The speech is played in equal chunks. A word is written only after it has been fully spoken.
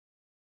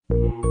When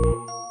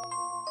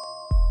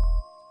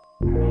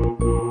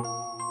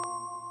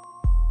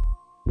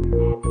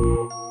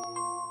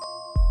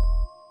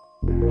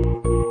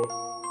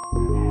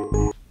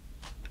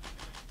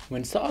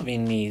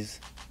solving these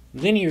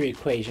linear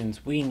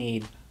equations, we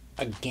need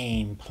a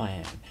game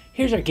plan.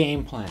 Here's our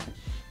game plan.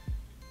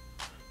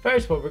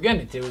 First, what we're going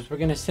to do is we're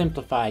going to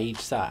simplify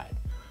each side.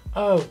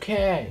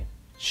 Okay,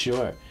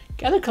 sure.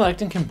 Gather,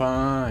 collect, and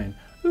combine.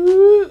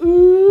 Ooh,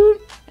 ooh,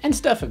 and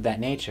stuff of that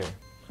nature.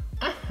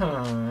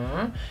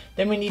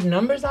 Then we need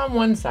numbers on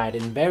one side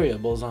and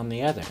variables on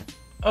the other.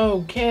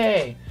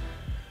 Okay.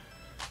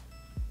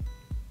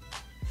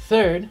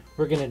 Third,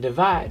 we're going to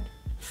divide.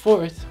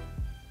 Fourth,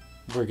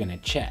 we're going to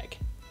check.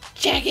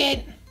 Check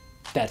it!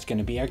 That's going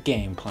to be our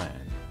game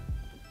plan.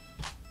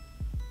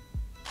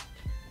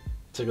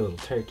 Took a little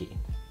turkey.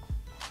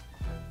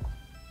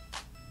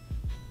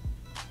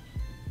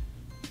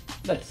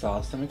 Let's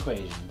solve some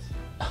equations.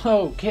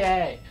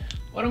 Okay,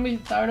 why don't we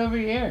start over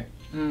here?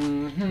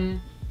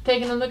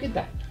 Taking a look at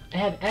that. I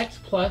have x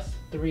plus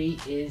 3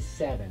 is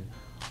 7.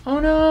 Oh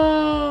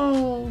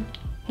no!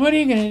 What are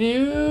you gonna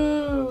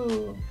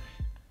do?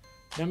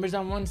 Numbers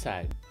on one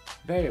side,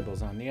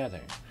 variables on the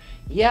other.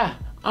 Yeah,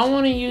 I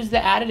want to use the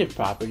additive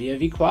property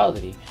of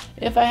equality.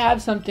 If I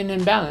have something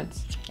in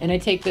balance and I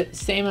take the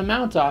same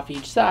amount off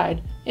each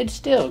side, it's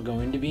still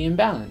going to be in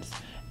balance.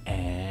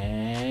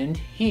 And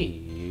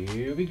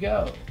here we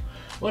go.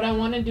 What I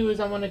want to do is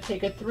I want to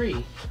take a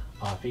 3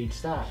 off each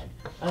side,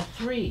 a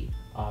 3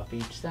 off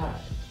each side.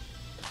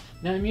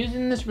 Now I'm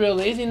using this real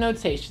lazy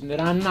notation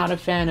that I'm not a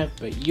fan of,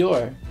 but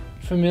you're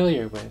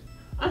familiar with.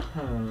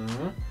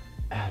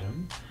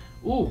 Adam.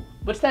 Ooh,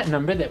 what's that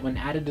number that when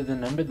added to the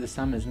number the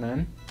sum is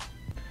none?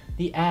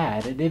 The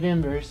additive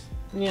inverse.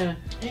 Yeah,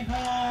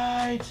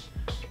 divide.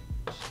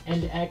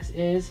 And x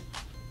is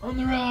on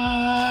the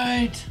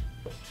right.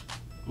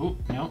 Ooh,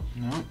 no.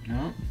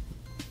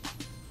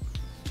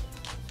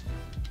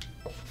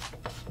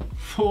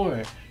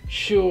 4,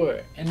 sure.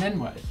 And then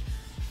what?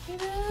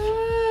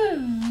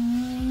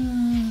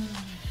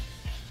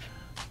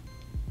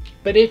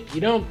 But if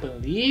you don't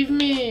believe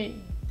me,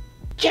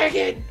 check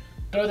it!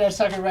 Throw that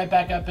sucker right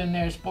back up in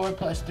there. It's 4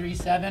 plus 3,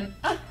 7.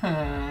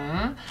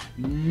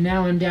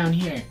 Now I'm down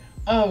here.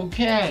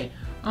 Okay.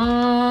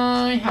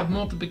 I have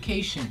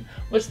multiplication.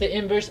 What's the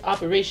inverse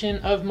operation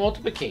of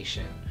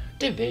multiplication?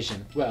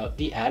 Division. Well,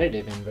 the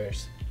additive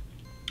inverse.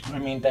 I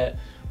mean the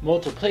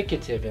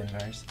multiplicative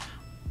inverse.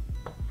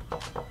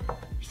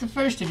 It's the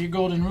first of your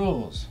golden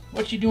rules.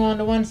 What you do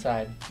onto one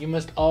side, you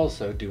must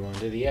also do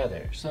onto the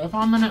other. So if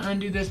I'm going to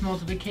undo this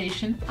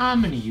multiplication, I'm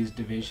going to use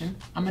division.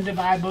 I'm going to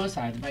divide both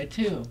sides by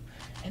 2.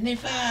 And they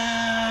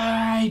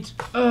fight!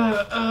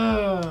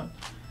 Now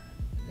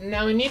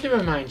I need to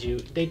remind you,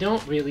 they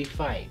don't really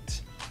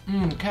fight.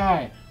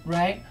 Okay,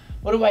 right?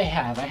 What do I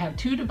have? I have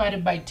 2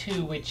 divided by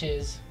 2, which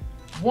is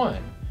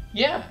 1.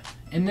 Yeah,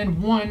 and then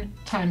 1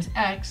 times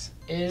x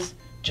is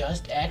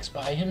just x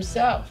by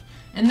himself.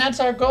 And that's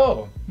our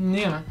goal.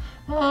 Yeah.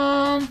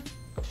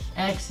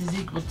 X is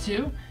equal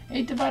to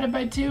 8 divided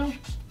by 2?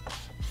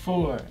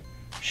 4.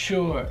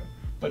 Sure.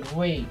 But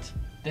wait,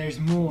 there's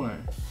more.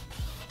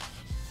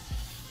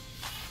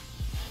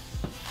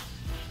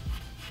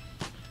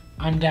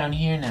 I'm down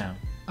here now.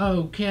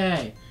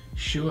 Okay.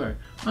 Sure.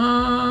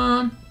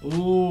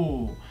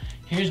 Ooh.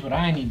 Here's what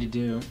I need to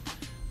do.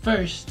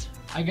 First,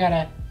 I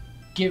gotta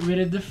get rid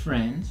of the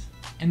friends,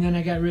 and then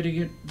I got rid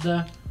of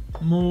the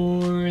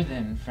more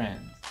than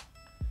friends.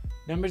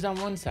 Numbers on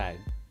one side,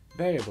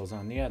 variables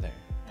on the other.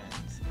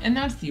 And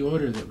that's the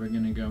order that we're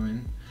going to go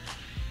in.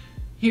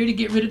 Here to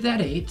get rid of that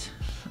 8,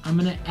 I'm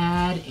going to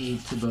add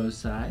 8 to both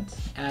sides.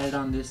 Add it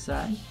on this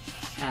side,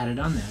 add it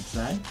on that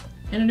side.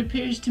 And it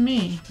appears to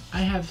me I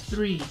have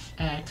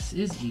 3x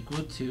is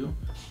equal to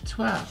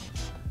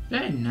 12.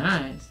 Very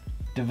nice.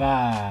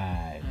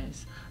 Divide.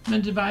 Nice. I'm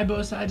going to divide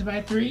both sides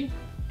by 3.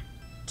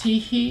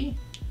 Tee-hee.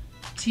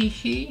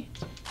 Tee-hee.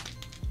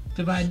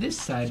 Divide this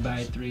side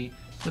by 3.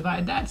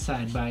 Divide that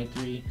side by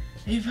 3.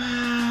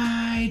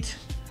 Divide!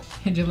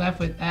 And you're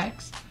left with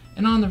x.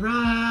 And on the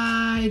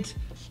right,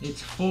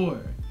 it's 4.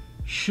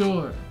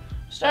 Sure. I'm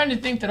starting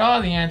to think that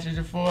all the answers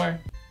are 4.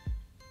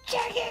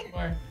 Check it!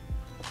 Or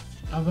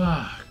a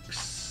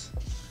box.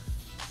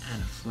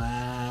 And a flower.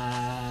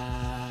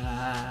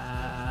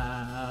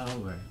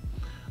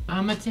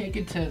 I'ma take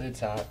it to the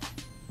top.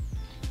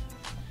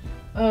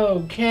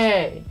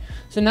 Okay.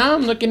 So now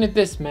I'm looking at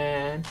this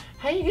man.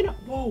 How you gonna...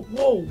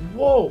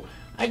 Whoa.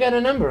 I got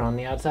a number on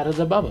the outside of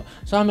the bubble.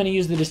 So I'm going to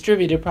use the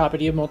distributive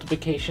property of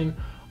multiplication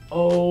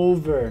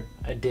over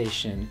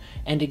addition.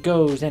 And it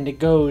goes, and it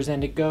goes,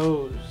 and it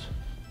goes.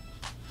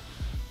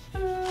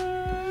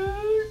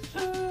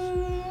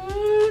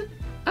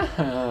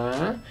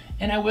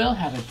 And I will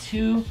have a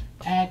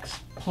 2x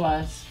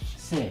plus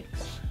 6.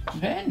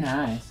 Very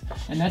nice.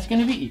 And that's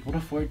going to be equal to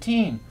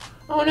 14.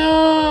 Oh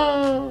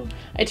no!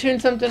 I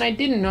turned something I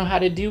didn't know how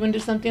to do into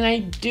something I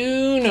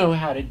do know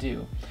how to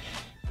do.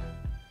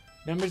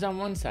 Numbers on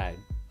one side,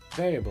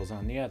 variables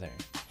on the other.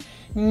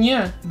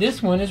 Yeah,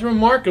 this one is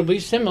remarkably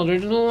similar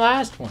to the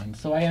last one.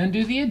 So I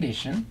undo the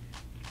addition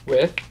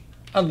with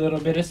a little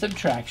bit of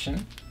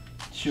subtraction.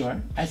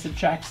 Sure, I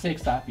subtract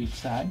 6 off each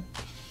side.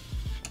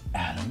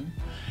 Add them.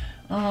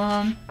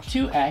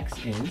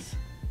 2x is,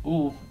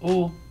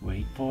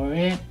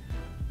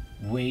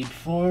 wait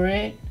for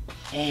it,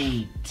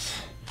 8.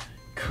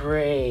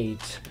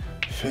 Great.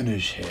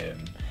 Finish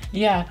him.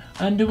 Yeah,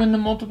 undoing the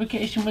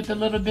multiplication with a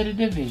little bit of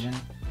division.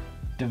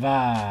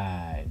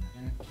 Divide.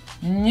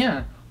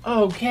 Yeah,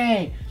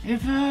 okay.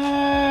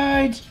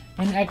 Divide.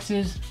 And x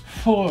is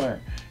 4.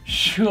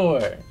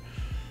 Sure.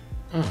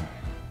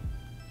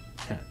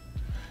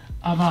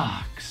 A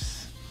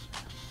box.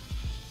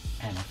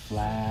 And a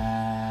flower.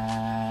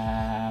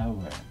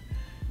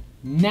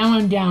 Now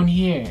I'm down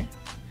here.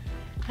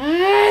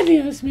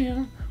 Adios,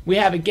 mío. We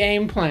have a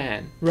game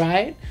plan,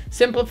 right?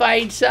 Simplify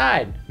each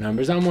side.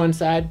 Numbers on one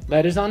side,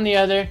 letters on the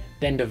other,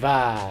 then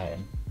divide.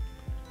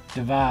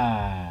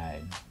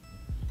 Divide.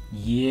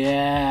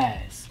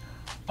 Yes.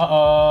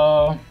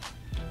 Uh-oh.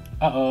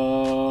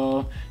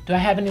 Uh-oh. Do I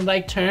have any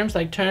like terms?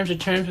 Like terms are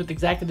terms with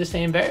exactly the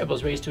same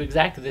variables raised to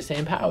exactly the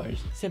same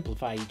powers.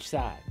 Simplify each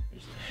side.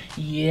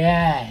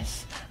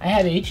 Yes. I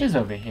have h's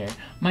over here.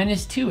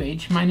 Minus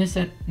 2h minus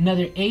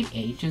another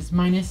 8h is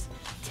minus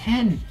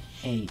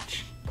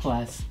 10h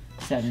plus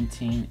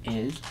 17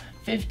 is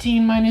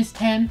 15 minus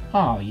 10.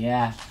 Oh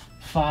yeah.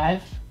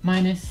 5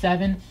 minus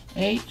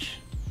 7h.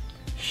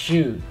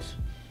 Shoot.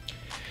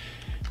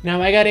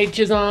 Now I got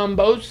h's on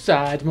both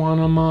sides.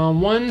 Want them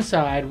on one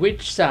side.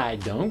 Which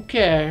side? Don't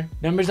care.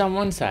 Numbers on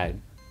one side.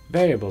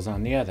 Variables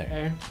on the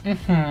other.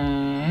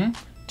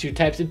 Two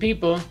types of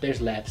people.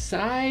 There's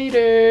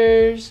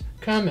left-siders.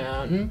 Come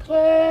out and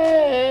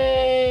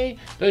play.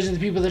 Those are the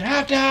people that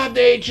have to have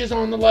the h's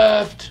on the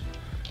left.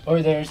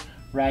 Or there's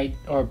right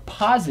or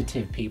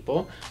positive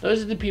people.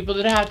 Those are the people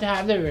that have to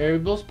have their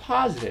variables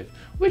positive.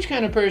 Which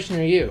kind of person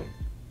are you?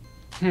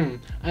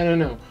 I don't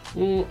know.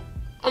 Well,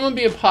 I'm gonna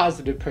be a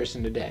positive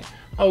person today.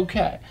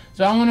 Okay,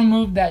 so I wanna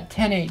move that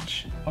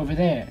 10h over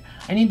there.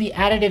 I need the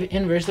additive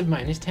inverse of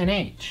minus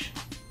 10h.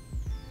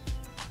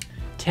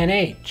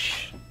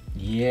 10h,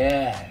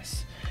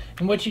 yes.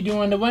 And what you do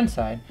on the one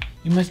side,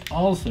 you must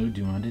also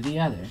do onto the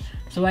other.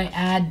 So I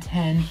add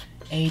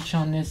 10h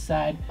on this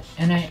side,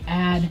 and I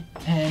add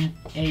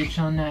 10h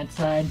on that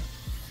side.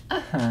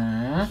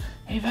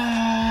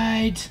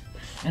 Divide.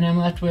 And I'm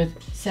left with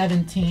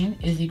 17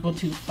 is equal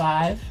to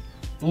 5.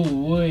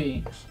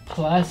 Ooh,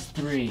 plus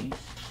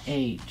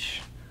 3h.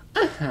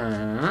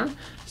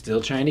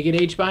 Still trying to get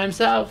h by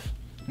himself.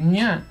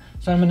 Yeah,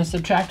 so I'm gonna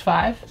subtract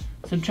 5.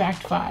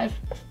 Subtract 5.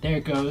 There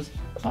it goes.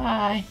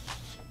 Bye.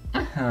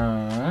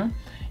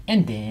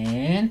 And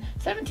then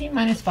 17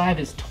 minus 5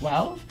 is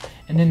 12.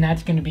 And then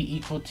that's gonna be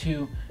equal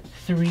to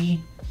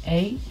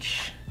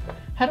 3h.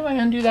 How do I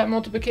undo that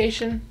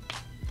multiplication?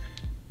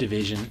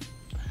 Division.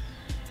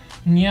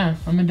 Yeah,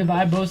 I'm gonna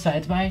divide both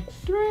sides by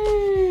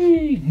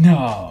 3.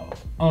 No.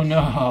 Oh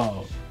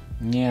no.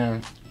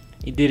 Yeah,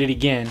 he did it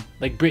again,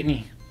 like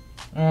Brittany.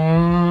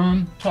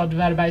 12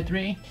 divided by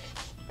 3?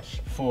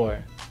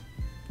 4.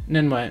 And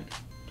then what?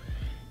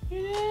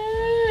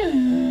 Yeah.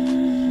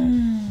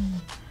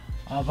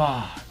 A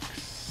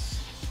box.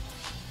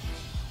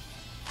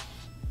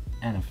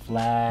 And a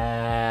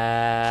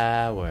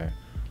flower.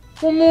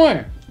 One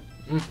more.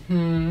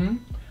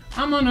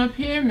 I'm on up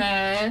here,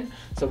 man.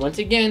 So once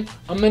again,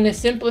 I'm gonna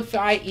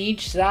simplify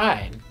each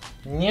side.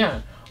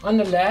 Yeah, on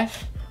the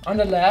left,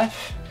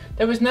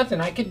 there was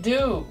nothing I could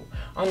do.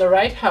 On the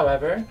right,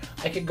 however,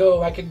 I could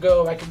go.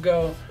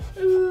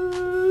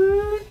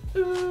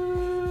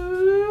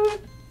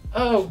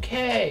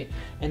 Okay,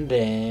 and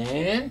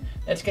then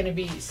that's gonna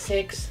be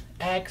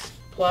 6x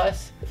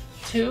plus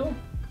 2.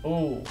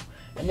 Ooh,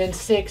 and then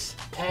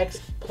 6x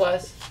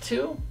plus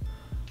 2.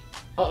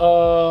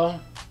 Uh-oh.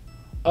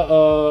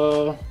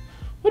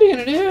 What are you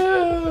gonna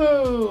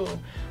do?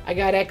 I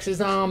got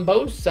x's on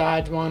both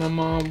sides, want them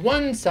on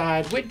one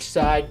side. Which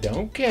side?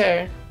 Don't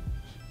care.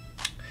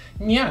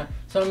 Yeah,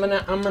 so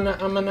I'm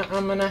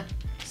gonna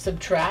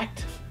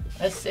subtract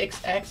a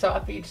 6x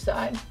off each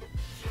side.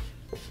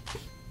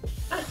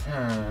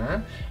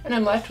 And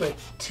I'm left with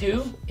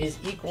 2 is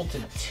equal to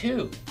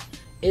 2.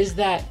 Is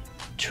that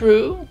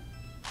true?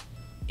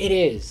 It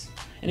is.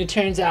 And it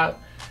turns out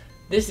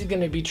this is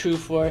gonna be true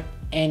for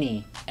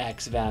any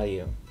x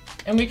value.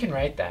 And we can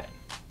write that.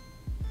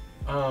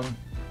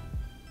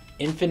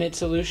 Infinite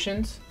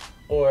solutions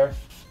or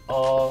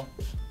all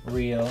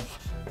real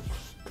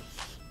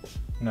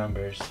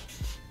numbers.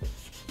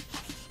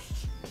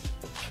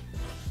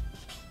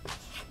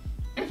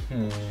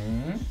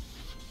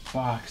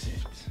 Box it.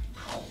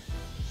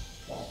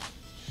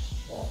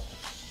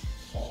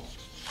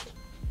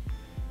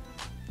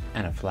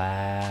 And a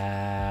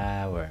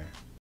flower.